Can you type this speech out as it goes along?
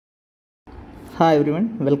Hi everyone,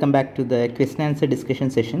 welcome back to the question answer discussion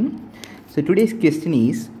session. So today's question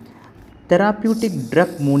is: therapeutic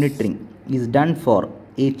drug monitoring is done for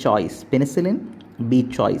A choice penicillin, B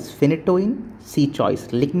choice phenytoin, C choice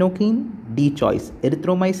lignocaine, D choice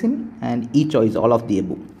erythromycin, and E choice all of the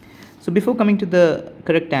above. So before coming to the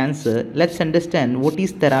correct answer, let's understand what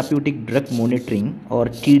is therapeutic drug monitoring or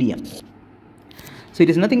TDM. So it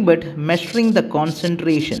is nothing but measuring the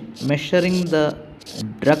concentration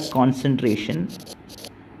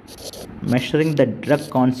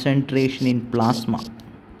in plasma.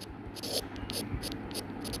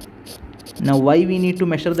 Now why we need to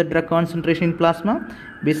measure the drug concentration in plasma?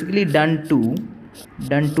 Basically done to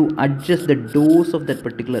adjust the dose of that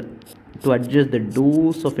particular to adjust the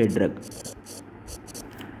dose of a drug.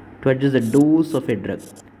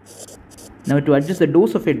 Now to adjust the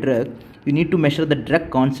dose of a drug, you need to measure the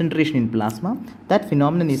drug concentration in plasma. That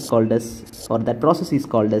phenomenon is called as, or that process is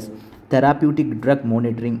called as, therapeutic drug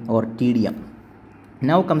monitoring or TDM.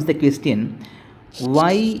 Now comes the question: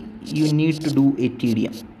 why you need to do a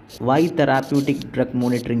TDM? Why therapeutic drug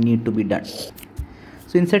monitoring need to be done?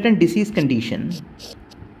 So in certain disease condition,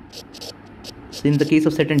 in the case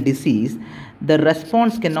of certain disease, the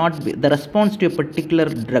response to a particular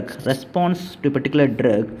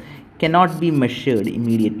drug cannot be measured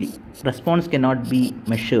immediately. Response to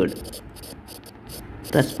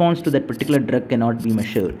that particular drug cannot be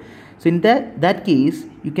measured. So in that case,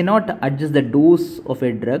 you cannot adjust the dose of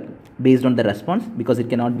a drug based on the response, because it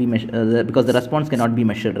cannot be measured, because the response cannot be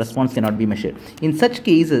measured. In such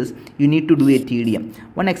cases, you need to do a TDM.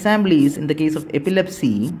 One example is in the case of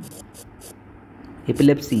epilepsy, you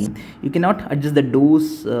cannot adjust the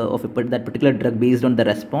dose of that particular drug based on the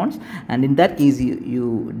response, and in that case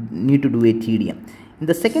you need to do a TDM. In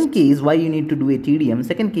the second case, why you need to do a TDM? In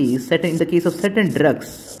the case of certain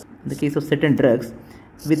drugs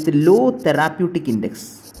with low therapeutic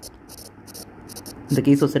index. In the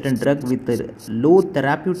case of certain drug with a low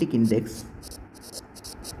therapeutic index,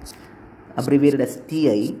 abbreviated as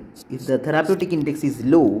TI, if the therapeutic index is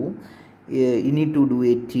low, you need to do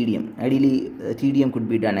a TDM. Ideally, TDM could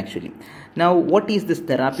be done actually. Now, what is this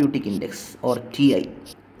therapeutic index or TI?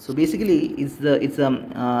 So basically, it's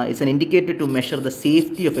an indicator to measure the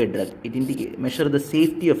safety of a drug. Measure the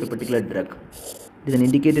safety of a particular drug. It is an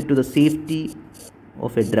indicator to the safety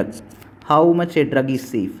of a drug. How much a drug is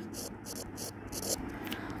safe?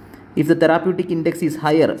 If the therapeutic index is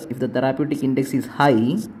higher, the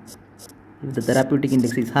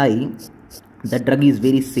drug is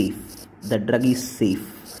very safe.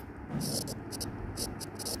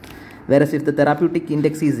 Whereas if the therapeutic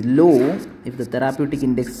index is low,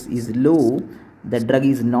 the drug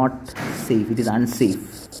is not safe. It is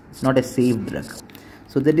unsafe. It's not a safe drug.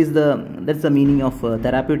 So that's the meaning of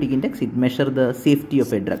therapeutic index. It measures the safety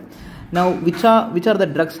of a drug. Now, which are the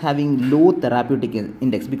drugs having low therapeutic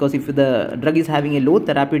index? Because if the drug is having a low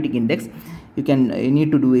therapeutic index, you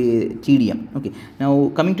need to do a TDM. Okay.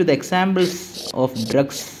 Now, coming to the examples of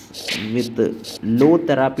drugs with low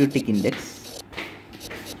therapeutic index,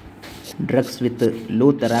 you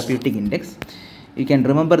can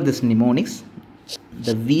remember this mnemonics.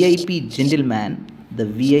 The VIP gentleman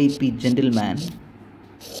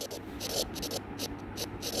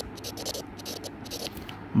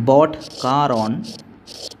bought car on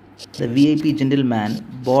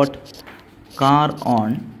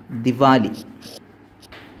Diwali.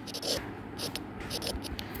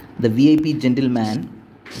 The VIP gentleman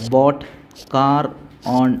bought car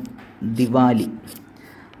on Diwali.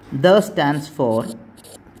 The stands for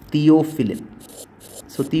theophylline.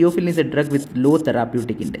 So theophylline is a drug with low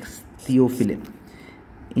therapeutic index. Theophylline.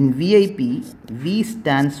 In VIP, V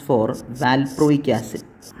stands for valproic acid,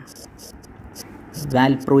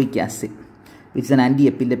 which is an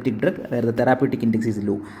anti-epileptic drug where the therapeutic index is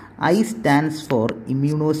low. I stands for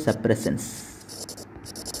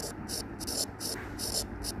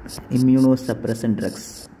immunosuppressant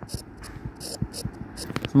drugs.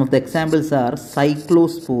 Some of the examples are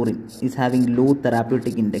cyclosporin is having low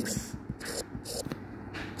therapeutic index.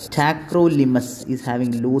 Tacrolimus is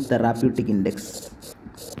having low therapeutic index.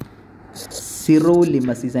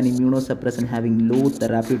 Sirolimus is an immunosuppressant having low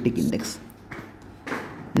therapeutic index.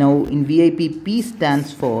 Now in VIP, P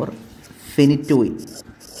stands for phenytoin.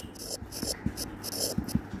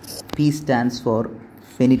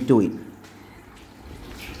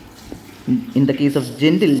 In the case of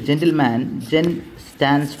gentleman, Gen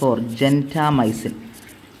stands for gentamicin.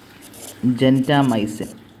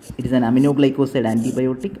 It is an aminoglycoside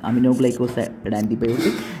antibiotic,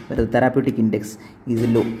 where the therapeutic index is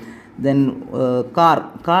low. Then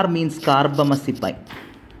car means carbamazepine.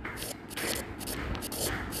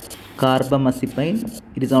 carbamazepine.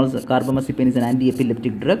 It is also carbamazepine is an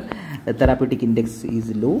anti-epileptic drug. The therapeutic index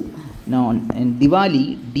is low. Now in Diwali,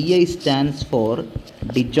 DI stands for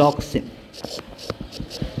digoxin.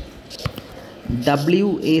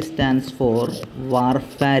 WA stands for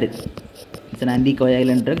warfarin. It's an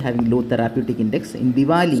anticoagulant drug having low therapeutic index. In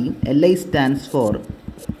Diwali, LI stands for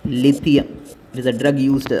lithium. It is a drug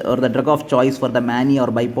used or the drug of choice for the mania or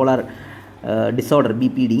bipolar disorder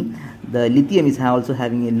BPD. The lithium is also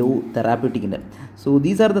having a low therapeutic index. So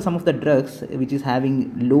these are some of the drugs which is having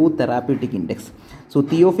low therapeutic index. So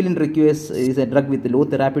theophylline is a drug with low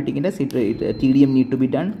therapeutic index. TDM need to be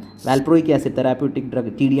done. Valproic acid therapeutic drug,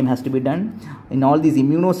 TDM has to be done. In all these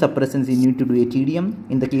immunosuppressants, you need to do a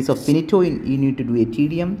TDM. In the case of phenytoin, you need to do a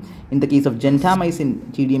TDM. In the case of gentamicin,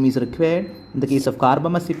 TDM is required. In the case of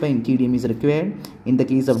carbamazepine, TDM is required. In the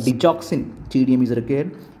case of digoxin, TDM is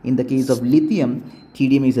required. In the case of lithium,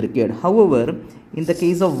 TDM is required. However, in the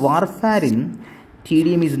case of warfarin,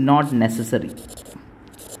 TDM is not necessary.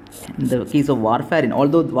 In the case of warfarin,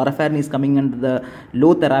 although warfarin is coming under the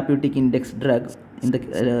low therapeutic index drug, in the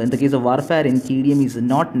case of warfarin, TDM is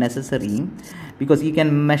not necessary because you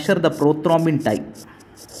can measure the prothrombin time.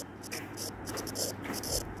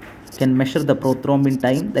 Can measure the prothrombin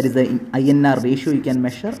time, that is the INR ratio you can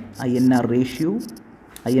measure. INR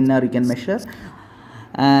you can measure,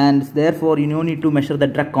 and therefore you no need to measure the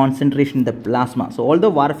drug concentration in the plasma. So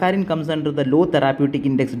although warfarin comes under the low therapeutic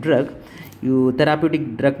index drug,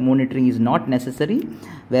 therapeutic drug monitoring is not necessary,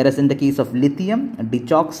 whereas in the case of lithium,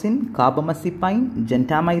 digoxin, carbamazepine,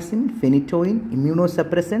 gentamicin, phenytoin,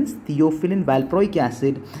 immunosuppressants, theophylline, valproic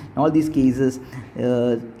acid, in all these cases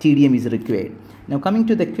TDM is required. Now coming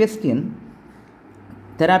to the question,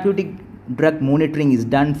 therapeutic drug monitoring is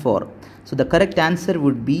done for. So the correct answer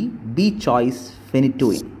would be B choice,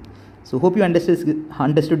 phenytoin. So hope you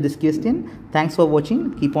understood this question. Thanks for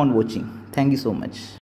watching. Keep on watching. Thank you so much.